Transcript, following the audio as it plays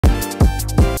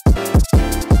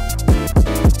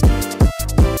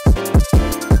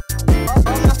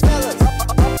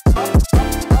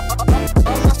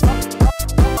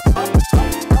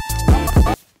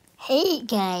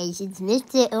guys, it's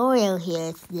Mr. Oreo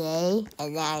here today,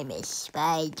 and I'm a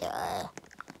spider.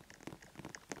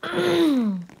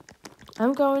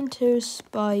 I'm going to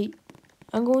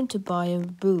buy a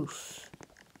roof.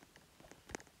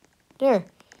 There.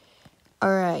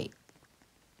 Alright.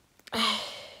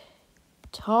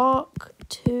 Talk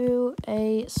to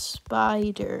a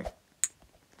spider.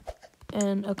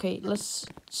 And okay, let's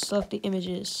select the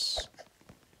images.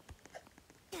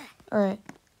 Alright.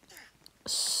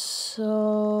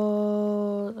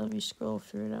 So let me scroll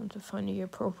through them to find the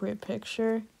appropriate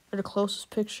picture, or the closest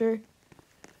picture.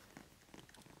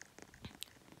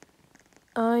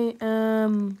 I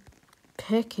am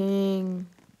picking.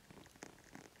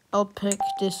 I'll pick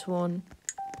this one.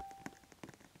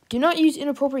 Do not use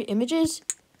inappropriate images?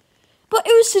 But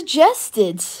it was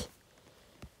suggested.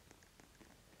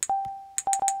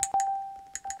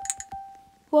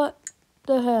 What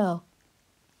the hell?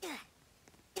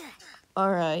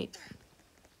 Alright.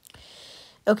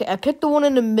 Okay, I picked the one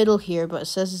in the middle here, but it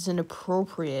says it's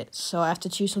inappropriate, so I have to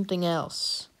choose something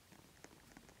else.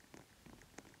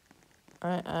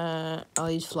 Alright,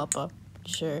 I'll use Floppa.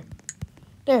 Sure.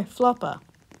 There, Floppa.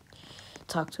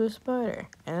 Talk to a spider,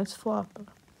 and it's Floppa.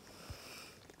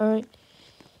 Alright.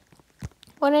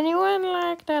 Would anyone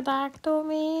like to talk to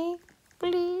me,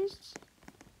 please?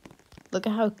 Look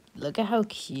at how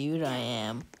cute I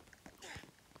am.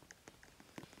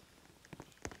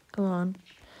 Come on.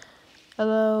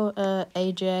 Hello,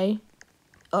 AJ.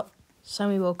 Oh,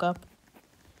 Sammy woke up.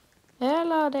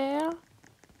 Hello there.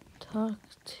 Talk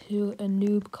to a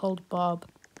noob called Bob.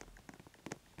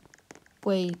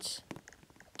 Wait.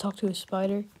 Talk to a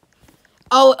spider?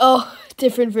 Oh,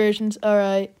 different versions.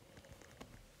 Alright.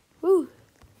 Woo.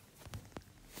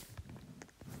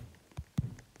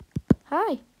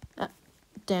 Hi.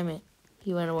 Damn it.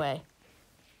 He went away.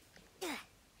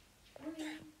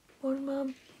 Morning,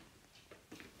 Mom.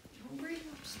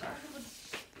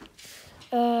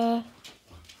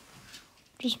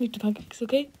 Just make the pancakes,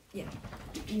 okay? Yeah.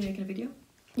 Are you making a video?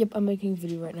 Yep, I'm making a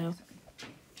video right now.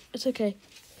 It's okay.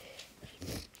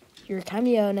 You're a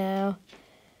cameo now.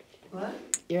 What?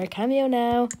 You're a cameo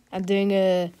now. I'm doing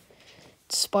a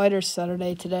Spider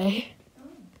Saturday today.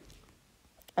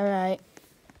 Oh. Alright.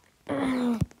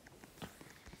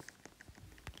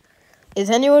 Is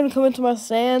anyone coming to my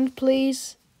stand,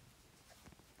 please?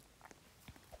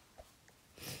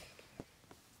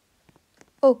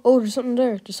 Oh, there's something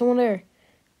there. There's someone there.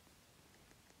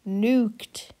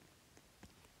 Nuked.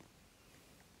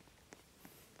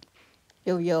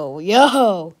 Yo.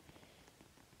 Yo,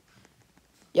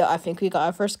 I think we got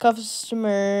our first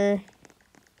customer.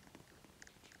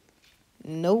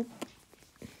 Nope.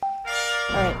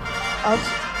 Alright.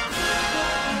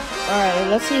 Alright,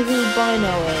 let's see who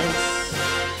Bino is.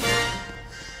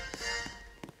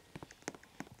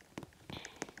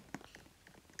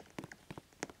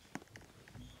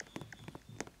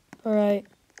 Alright.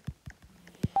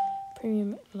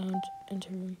 Premium lounge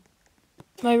enter room.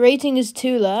 My rating is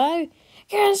too low.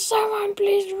 Can someone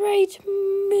please rate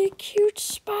my cute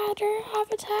spider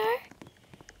avatar?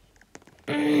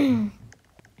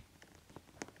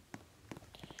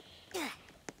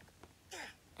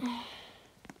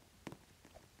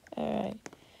 Alright.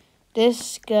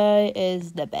 This guy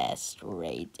is the best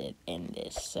rated in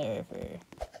this server.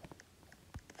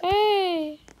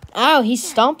 Hey! Ow, he's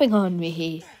stomping on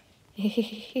me.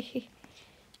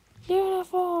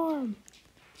 Uniform!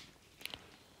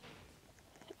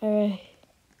 Alright.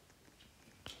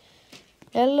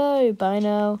 Hello,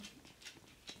 Bino.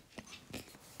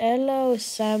 Hello,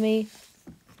 Sammy.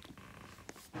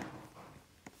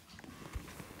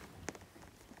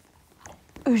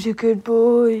 Who's a good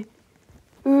boy?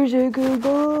 Who's a good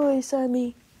boy,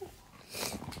 Sammy?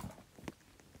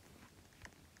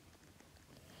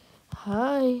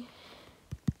 Hi.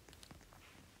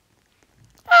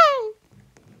 Hi.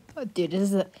 Oh, dude,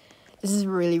 this is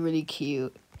really, really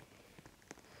cute.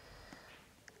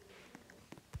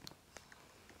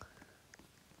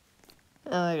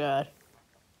 Oh my god.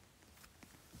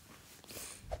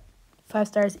 5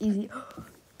 stars easy.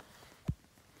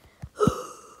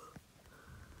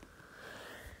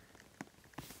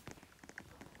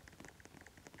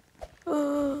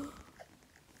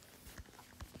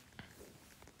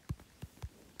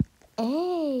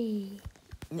 Hey.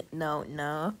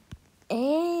 No.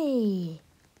 Hey.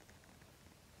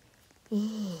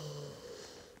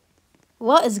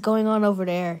 What is going on over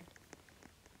there?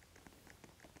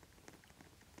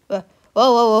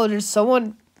 Whoa, there's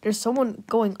someone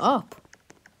going up.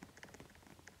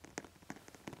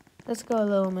 Let's go,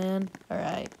 little man.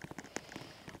 Alright.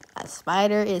 A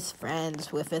spider is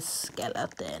friends with a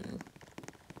skeleton.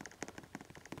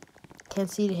 Can't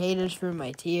see the haters through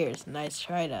my tears. Nice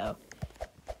try, though.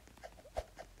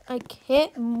 I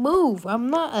can't move. I'm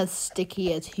not as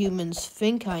sticky as humans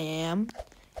think I am.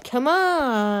 Come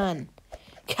on.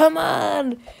 Come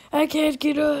on. I can't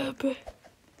get up.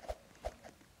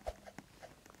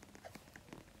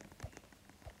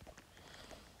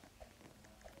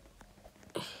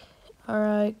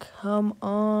 Alright, come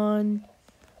on.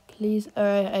 Please.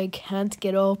 Alright, I can't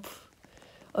get up.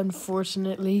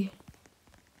 Unfortunately.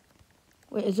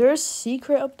 Wait, is there a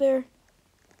secret up there?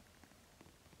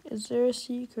 Is there a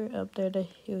secret up there that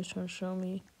he was trying to show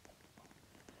me?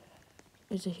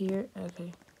 Is it here?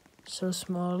 Okay. So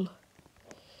small.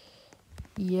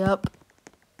 Yep.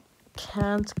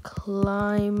 Can't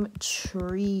climb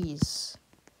trees.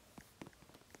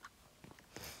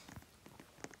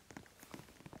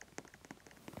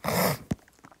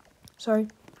 Sorry.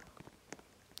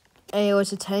 Hey,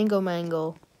 it's a tango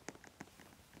mango.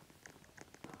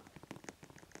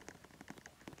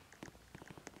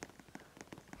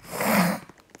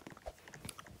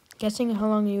 Guessing how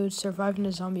long you would survive in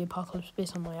a zombie apocalypse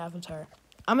based on my avatar.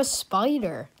 I'm a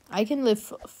spider. I can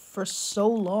live for so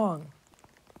long.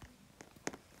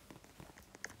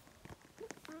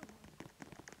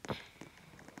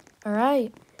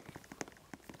 Alright.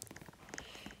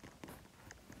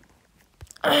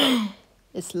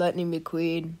 It's Lightning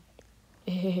McQueen.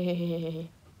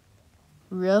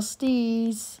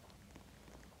 Rusties.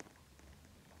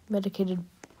 Medicated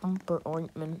bumper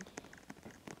ointment.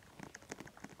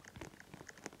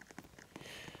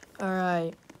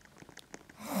 Alright.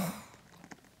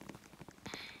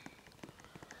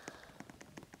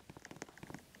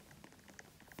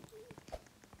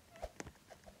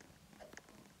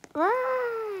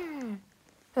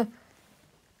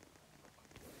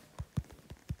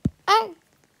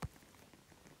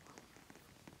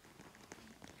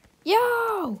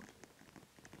 Yo!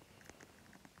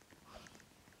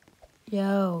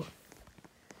 Yo.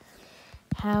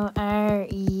 How are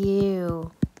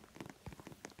you?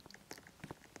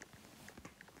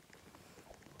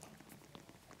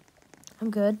 I'm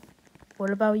good.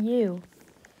 What about you?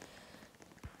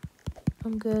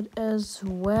 I'm good as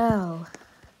well.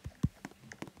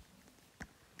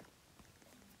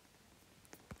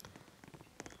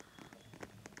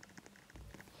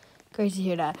 Great to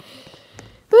hear that.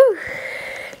 Woo!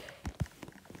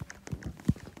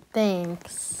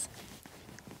 Thanks.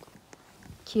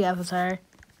 Cute avatar.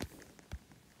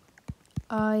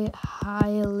 I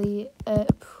highly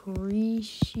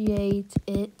appreciate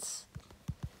it.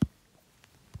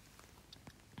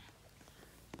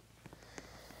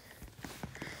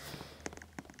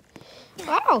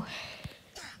 Wow.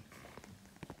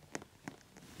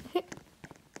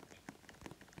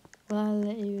 Well, I'll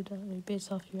let you adopt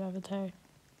based off your avatar.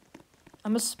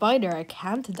 I'm a spider. I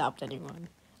can't adopt anyone.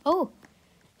 Oh.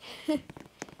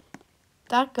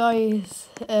 That guy's,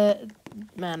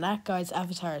 man, that guy's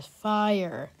avatar is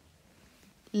fire.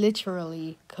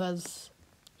 Literally, because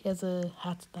he has a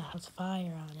hat that has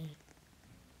fire on it.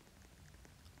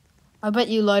 I bet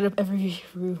you light up every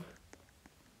room.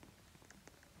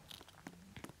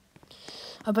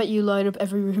 I bet you light up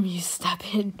every room you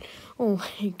step in. Oh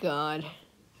my god.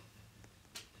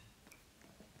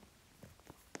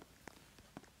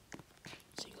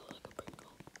 Single like a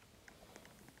Pringle.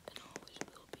 And always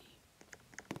will be.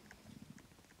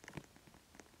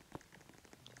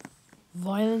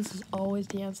 Violence is always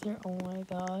the answer. Oh my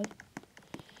god.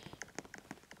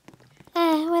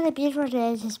 What a beautiful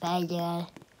day to spider.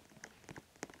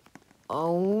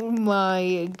 Oh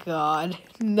my god.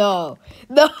 No.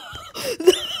 No.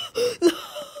 No. No.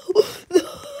 No.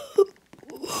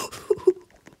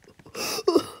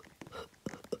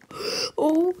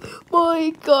 Oh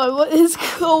my god. What is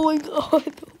going on?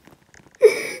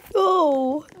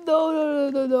 No. No, no, no,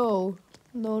 no, no.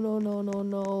 No, no, no, no,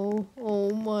 no. Oh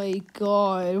my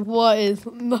god. What is...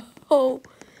 No.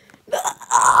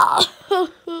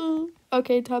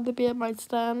 Okay, time to be at my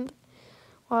stand.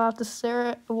 I'll have to stare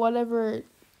at whatever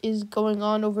is going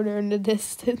on over there in the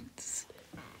distance.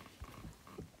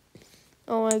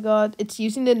 Oh my god, it's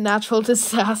using the natural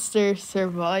disaster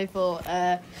survival.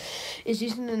 It's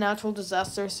using the natural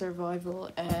disaster survival.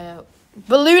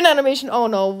 Balloon animation. Oh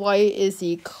no, why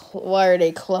are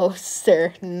they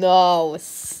closer? No,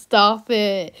 stop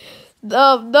it.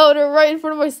 No, they're right in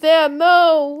front of my stand.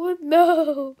 No,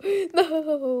 no, no,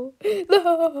 no,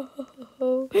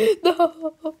 no.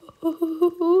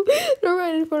 They're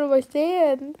right in front of my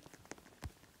stand.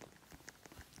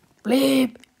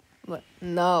 Bleep. What?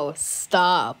 No,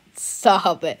 stop.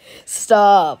 Stop it.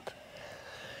 Stop.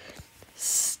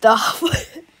 Stop.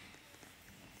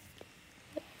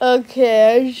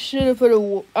 Okay, I should have put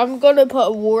I'm gonna put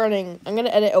a warning. I'm gonna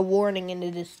edit a warning in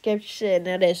the description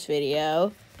of this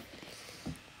video.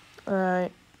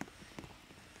 Alright.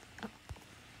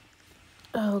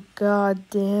 Oh, god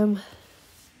damn.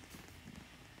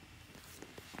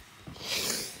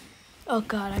 Oh,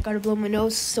 god, I gotta blow my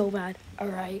nose so bad.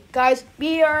 Alright, guys,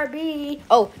 BRB.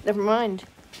 Oh, never mind.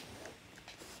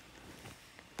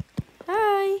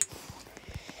 Hi.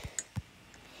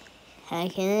 How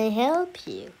can I help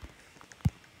you?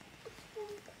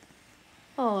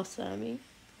 Oh, Sammy.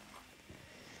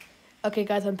 Okay,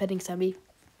 guys, I'm petting Sammy.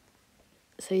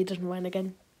 So he doesn't whine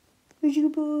again. Who's your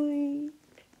boy?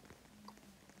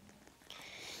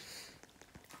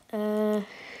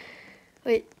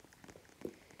 Wait.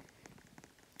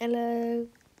 Hello.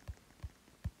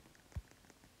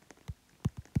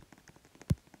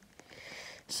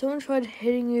 Someone tried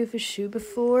hitting you with a shoe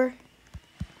before?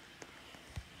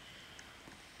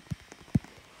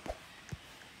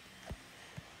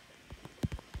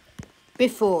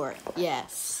 Before,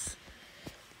 yes.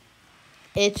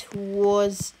 It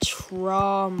was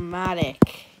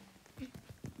traumatic.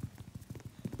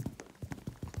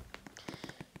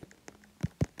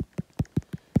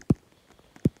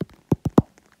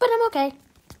 But I'm okay.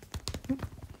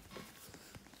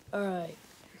 Alright.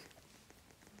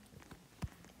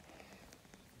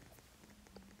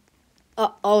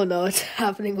 Oh no, it's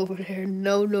happening over there.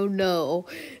 No, no, no.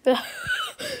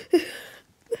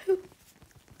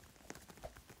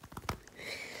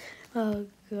 Oh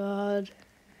god.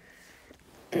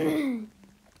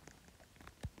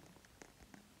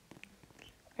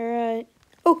 Alright.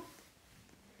 Oh!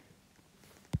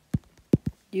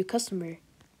 New customer.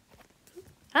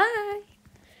 Hi!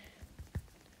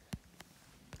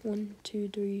 1, 2,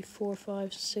 3, 4,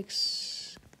 5,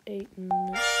 6, 8,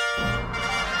 9.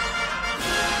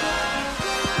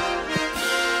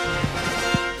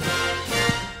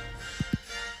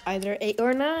 Either 8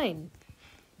 or 9.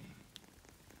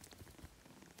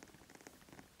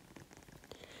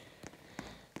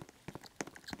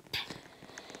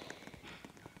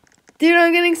 Dude,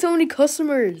 I'm getting so many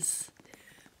customers.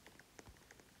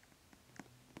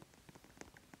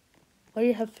 Why do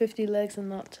you have 50 legs and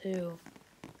not 2?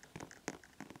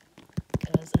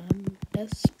 Because I'm a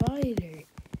spider.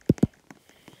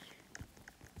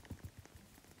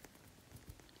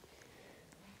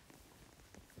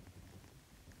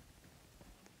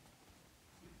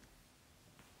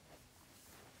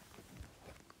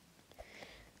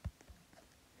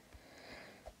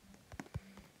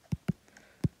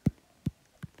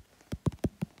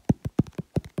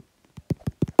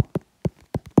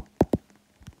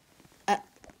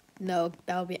 No,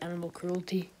 that would be animal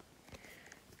cruelty.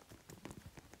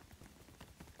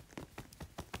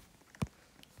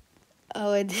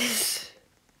 Oh, it is.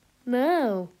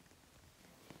 No.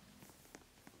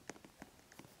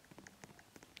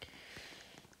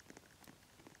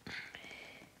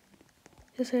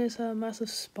 Yes, there's a massive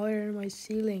spider in my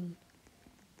ceiling.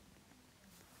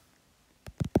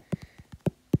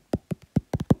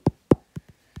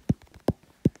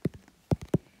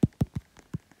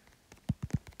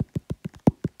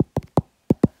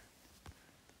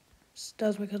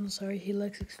 That's my cousin, sorry, he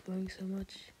likes exploring so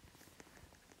much.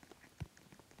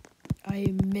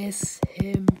 I miss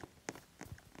him.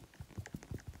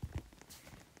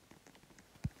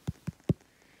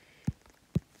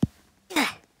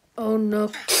 Oh no.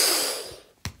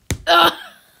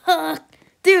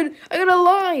 Dude, I got a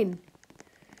line.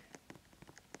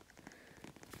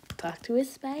 Talk to a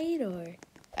spider.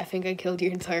 I think I killed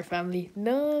your entire family.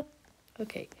 No.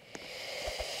 Okay.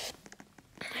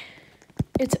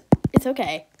 It's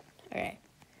okay. Alright.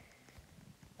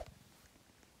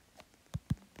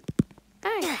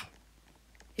 Hi.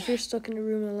 If you're stuck in a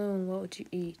room alone, what would you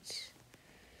eat?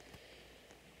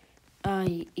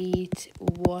 I eat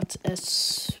what a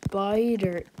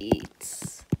spider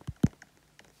eats.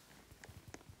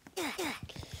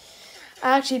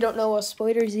 I actually don't know what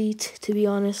spiders eat, to be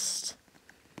honest.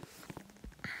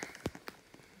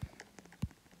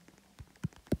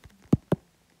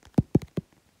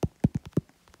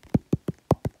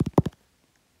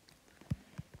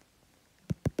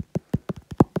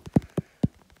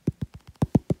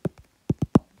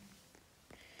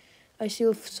 I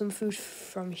steal some food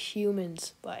from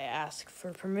humans, but I ask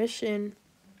for permission.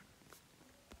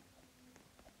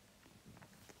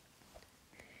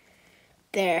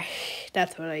 There,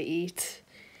 that's what I eat.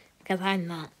 Because I'm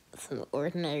not some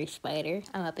ordinary spider.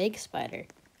 I'm a big spider.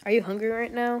 Are you hungry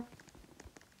right now?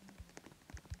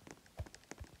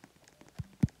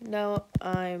 No,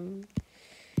 I'm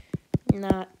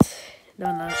not. No,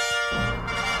 I'm not.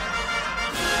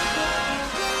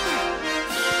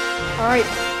 Alright.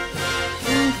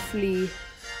 Briefly.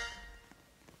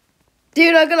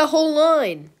 Dude, I got a whole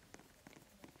line.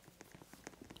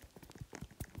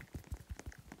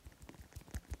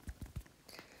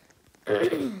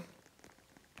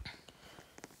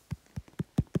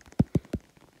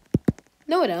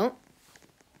 No, I don't.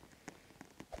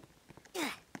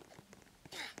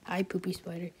 Hi, Poopy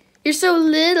Spider. You're so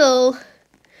little.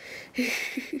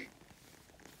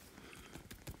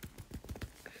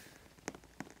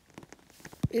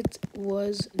 It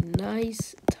was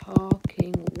nice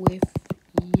talking with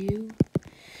you.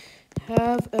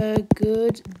 Have a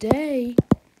good day.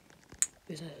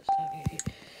 Who's that talking to you?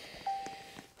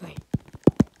 Right.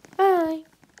 Bye.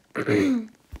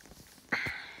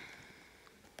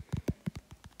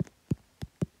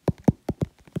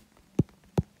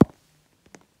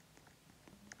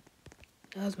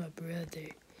 That was my brother.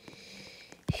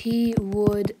 He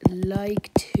would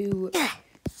like to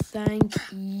thank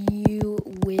you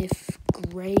with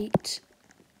great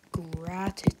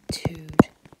gratitude.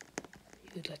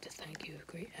 He would like to thank you with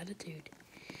great attitude.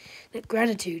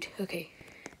 Gratitude. Okay.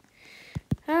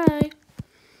 Hi.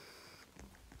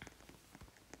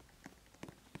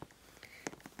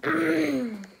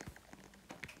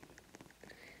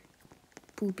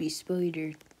 Poopy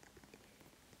Spider.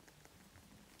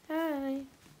 Hi.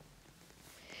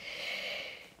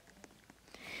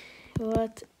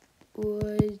 What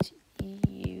would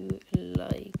you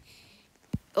like?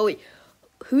 Oh wait,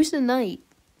 who's the knight?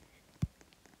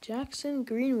 Jackson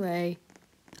Greenway.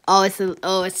 Oh, it's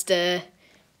the.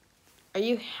 Are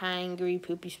you hangry,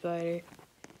 Poopy Spider?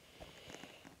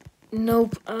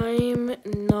 Nope, I'm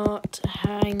not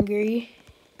hangry.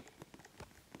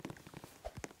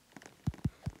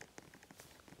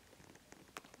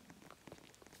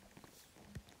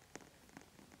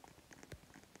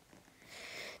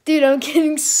 Dude, I'm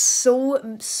getting so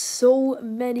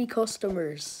many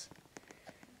customers.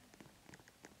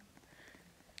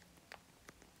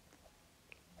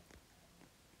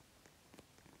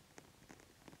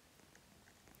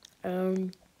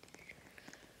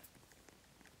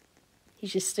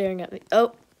 He's just staring at me.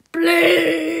 Oh,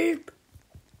 bleep!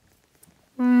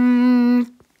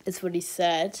 That's what he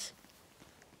said.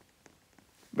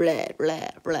 Blah, blah,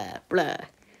 blah, blah.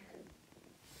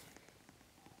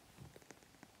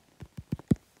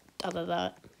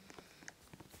 That.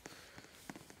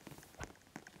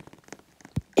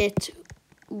 It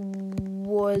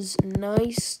was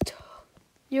nice.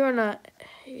 You're not.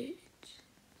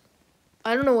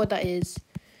 I don't know what that is.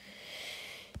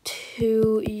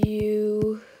 To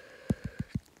you.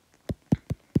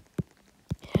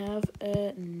 Have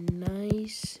a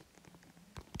nice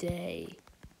day.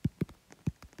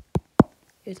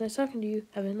 It's nice talking to you.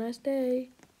 Have a nice day.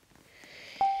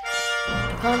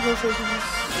 Conversations.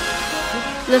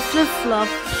 The flip flop.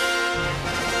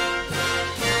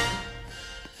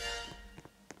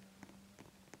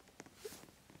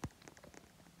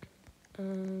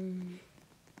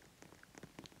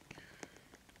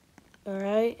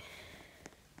 Alright.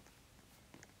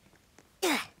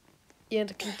 You want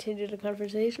to continue the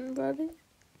conversation, buddy?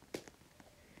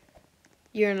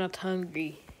 You're not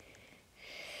hungry.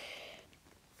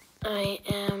 I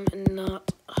am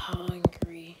not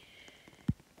hungry.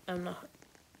 I'm not.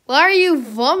 Why are you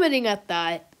vomiting at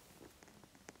that?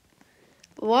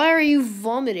 Why are you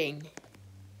vomiting?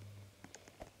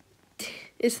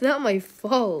 It's not my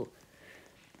fault.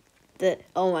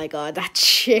 Oh my god, that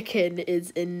chicken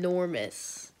is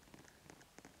enormous.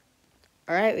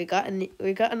 All right, we got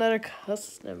another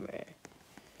customer.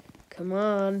 Come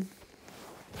on.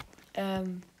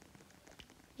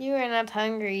 You are not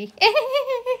hungry.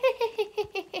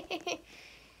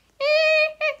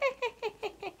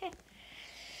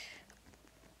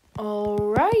 All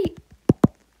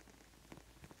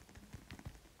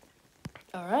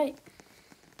right.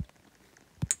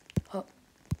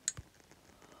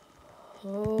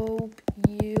 Hope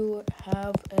you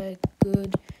have a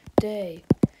good day.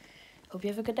 Hope you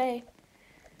have a good day.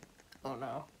 Oh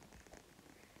no.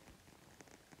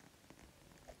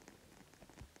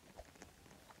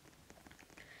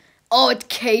 Oh, it's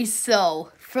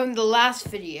queso from the last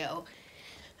video.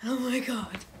 Oh my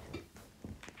god.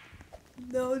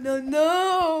 No.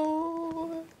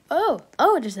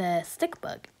 Oh, there's a stick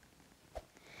bug.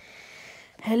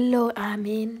 Hello,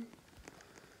 Amin.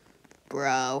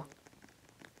 Bro.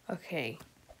 Okay.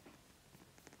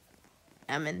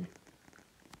 Amin.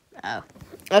 Oh.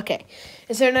 Okay.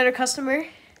 Is there another customer?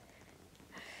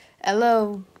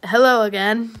 Hello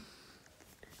again.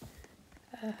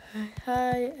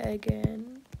 Hi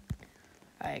again.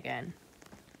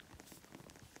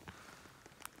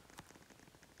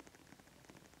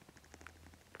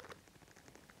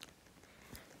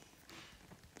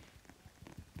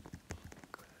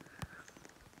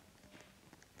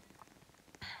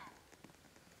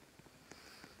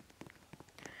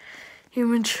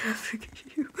 Human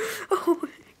trafficking. Oh my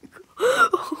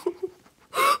god.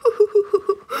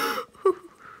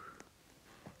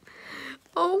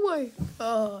 Oh my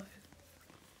god.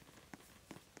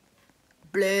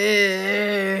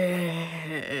 Bleh.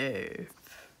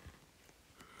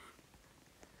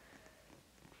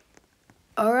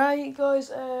 Alright guys,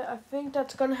 I think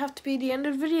that's gonna have to be the end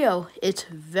of the video. It's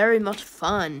very much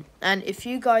fun. And if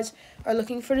you guys are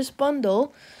looking for this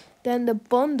bundle, then the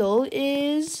bundle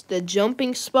is the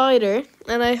jumping spider.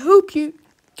 And I hope you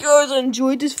guys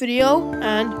enjoyed this video,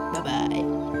 and bye bye.